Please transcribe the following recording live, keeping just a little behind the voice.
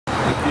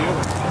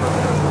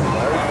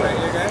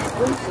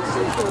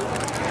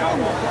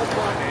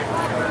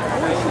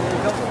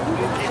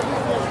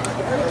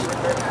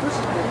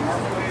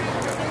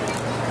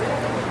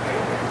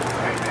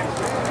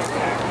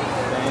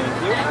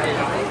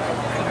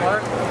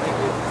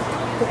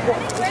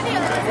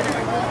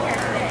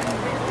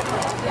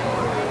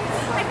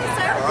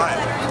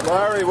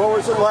Larry, what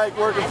was it like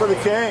working for the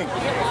King?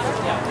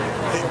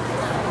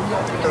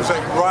 It was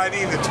like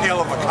riding the tail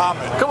of a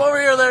comet. Come over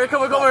here, Larry.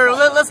 Come over here.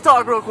 Let's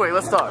talk real quick.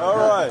 Let's talk. All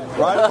right.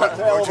 Riding the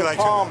tail of a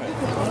comet.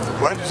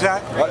 What is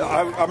that?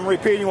 I'm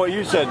repeating what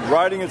you said.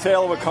 Riding the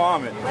tail of a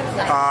comet.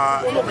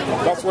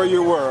 That's where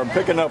you were. I'm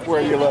picking up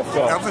where you left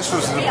off. Elvis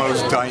was the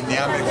most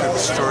dynamic,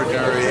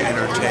 extraordinary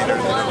entertainer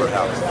that ever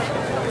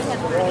happened.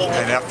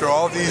 And after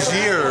all these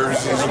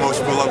years, he's the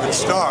most beloved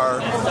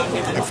star.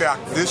 In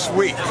fact, this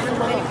week,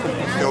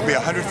 there'll be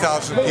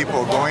 100,000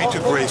 people going to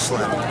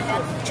Graceland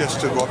just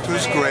to go up to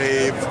his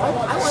grave,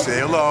 say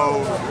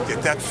hello,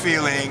 get that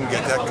feeling,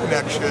 get that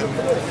connection.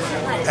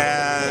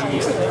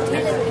 And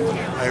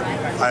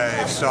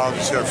I saw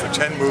this here for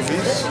 10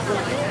 movies,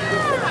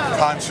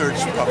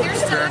 concerts, public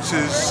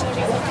appearances,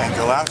 and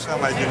the last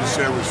time I did this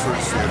here was for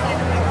his funeral.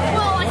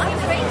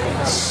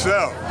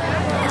 So,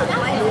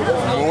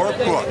 more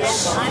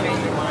books,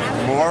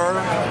 more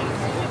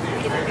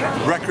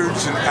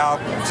records and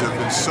albums have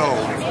been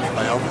sold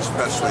by Elvis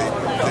Presley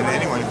than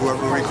anyone who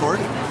ever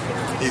recorded.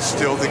 He's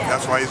still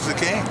that's why he's the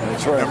king.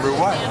 That's right. Number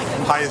one.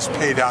 Highest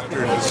paid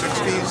actor in the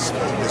 60s.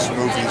 His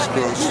movies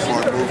grossed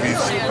more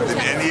movies than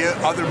any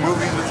other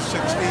movie in the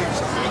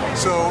 60s.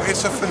 So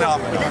it's a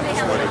phenomenon is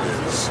what it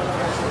is.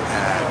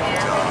 And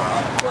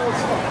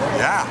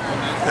yeah,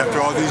 after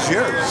all these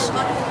years,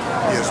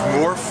 he has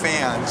more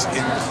fans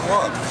in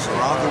clubs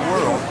around the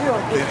world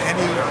than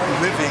any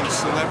living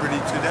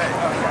celebrity today.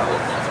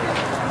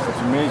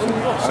 It's amazing.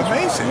 It's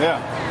amazing.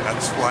 Yeah.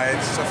 That's why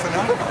it's a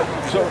phenomenon.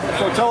 So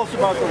tell us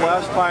about the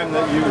last time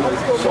that you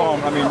saw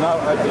him. I mean, not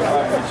I'd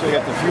say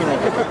at the funeral.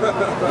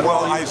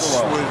 Well, I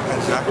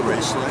was at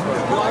Graceland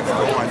and I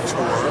go on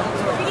tour.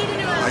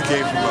 I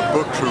gave him a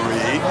book to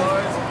read.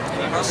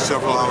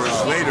 Several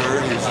hours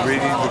later, he was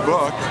reading the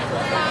book.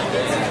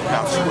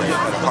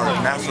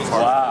 Massive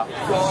heart. Wow.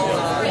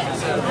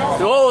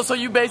 Oh, so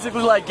you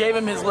basically like gave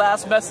him his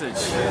last message.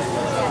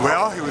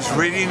 Well, he was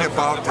reading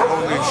about the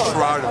Holy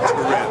Shroud of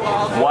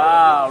Turin.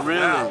 Wow, really?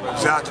 Yeah,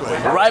 exactly.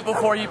 Right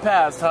before you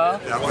passed, huh?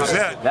 That was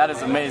it. That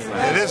is amazing.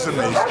 It is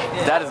amazing.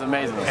 That is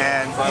amazing.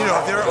 And, you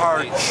know, there's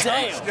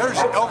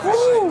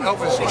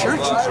Elvis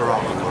churches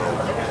around the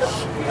world.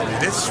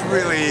 It's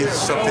really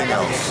something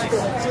else.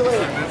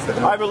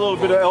 I have a little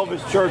bit of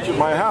Elvis Church at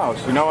my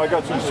house. You know, I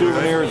got some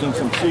souvenirs and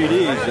some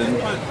CDs,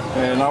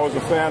 and I was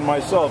a fan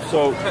myself.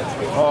 So,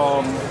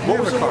 what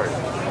was it?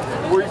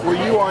 Were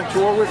you on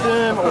tour with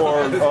him,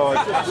 or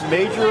just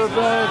major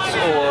events,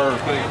 or?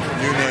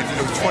 You name it.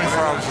 It was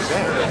 24 hours a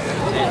day.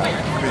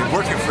 I mean,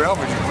 working for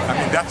Elvis, I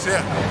mean, that's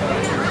it.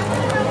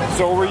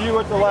 So were you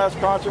at the last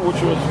concert,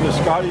 which was the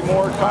Scotty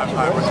Moore concert?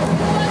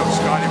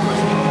 Scotty was.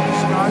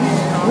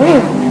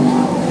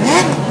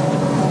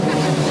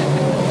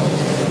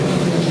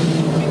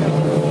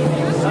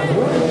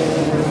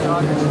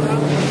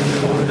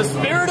 The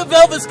spirit of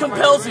Elvis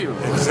compels you.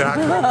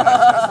 Exactly.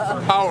 That's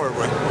the power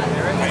with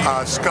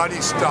it.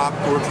 Scotty stopped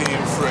working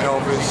for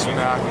Elvis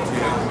back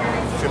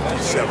in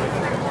 '57.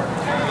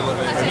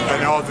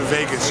 And all the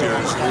Vegas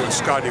years,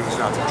 Scotty was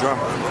not the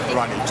drummer,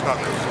 Ronnie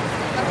Tucker.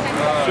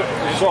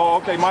 So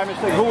okay, my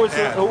mistake. Who was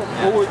it? Who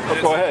was? Oh,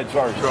 go ahead.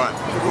 Sorry. Go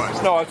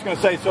ahead. No, I was going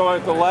to say. So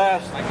at the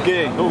last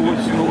gig, who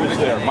was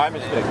there? My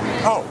mistake.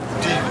 Oh,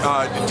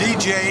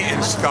 DJ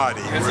and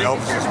Scotty were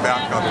Elvis's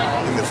backup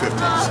in the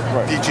 50s.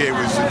 Right. DJ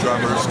was the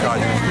drummer.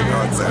 Scotty was the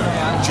guitar player.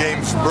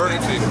 James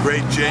Burton, the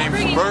great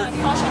James Burton,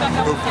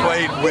 who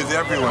played with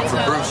everyone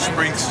from Bruce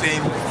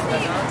Springsteen,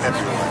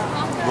 everyone.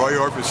 Roy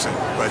Orbison,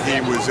 but he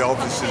was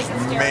Elvis's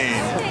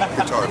main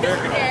guitar player.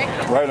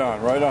 Right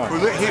on, right on.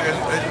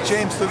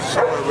 James lives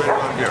somewhere right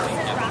around here.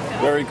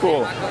 Very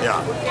cool.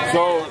 Yeah.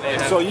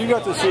 So you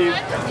got to see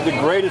the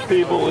greatest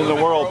people in the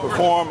world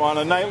perform on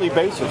a nightly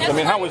basis. I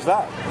mean, how was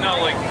that?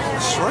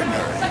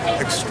 Extraordinary.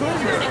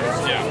 Extraordinary.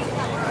 Yeah.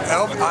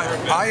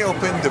 I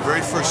opened the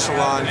very first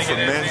salon for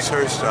men's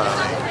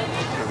hairstyling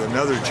with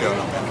another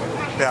gentleman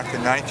back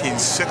in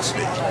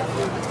 1960.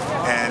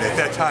 And at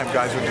that time,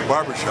 guys went to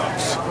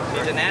barbershops.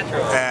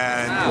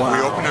 And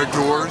we opened our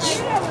doors.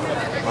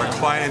 Our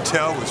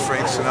clientele was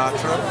Frank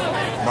Sinatra,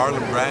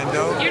 Marlon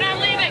Brando,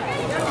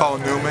 Paul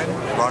Newman,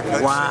 Rock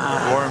Hudson,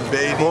 Warren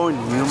Beatty,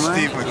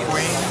 Steve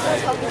McQueen.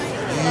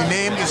 You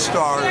name the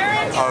star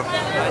of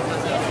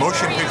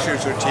motion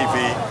pictures or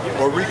TV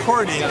or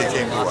recording, they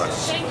came to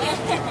us.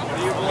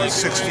 In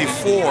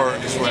 '64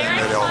 is when I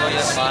met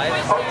Elvis.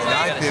 And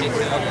I've been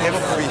with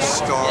every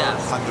star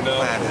on the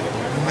planet.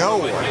 No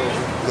one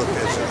looked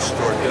as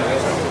extraordinary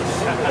as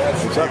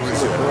Elvis. That's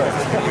absolutely correct.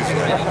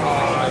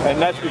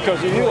 And that's because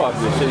of you,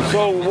 obviously.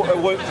 So,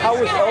 how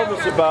was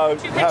Elvis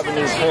about having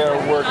his hair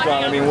worked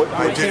on? I mean, was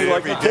he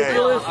like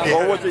meticulous,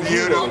 or was it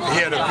you?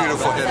 He had a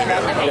beautiful head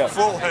of hair,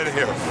 full head of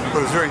hair, but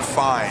it was very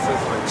fine.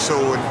 So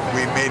when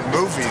we made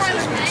movies,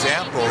 as an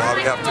example, I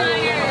would have to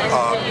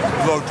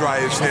blow dry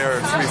his hair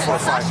 3, 4,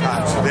 5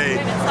 times a day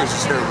because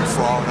his hair would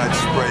fall, and I'd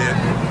spray it,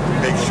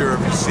 make sure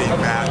every scene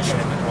matched.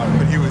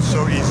 But he was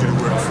so easy to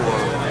work for,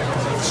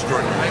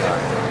 extraordinary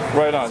guy.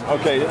 Right on.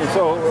 Okay, and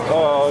so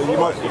you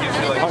must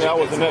have hung out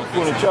with Annette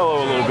Funicello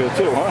a little bit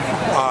too,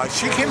 huh?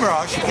 She came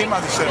around. She came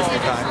on the set a few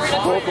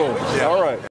times. Cool. Yeah. All right.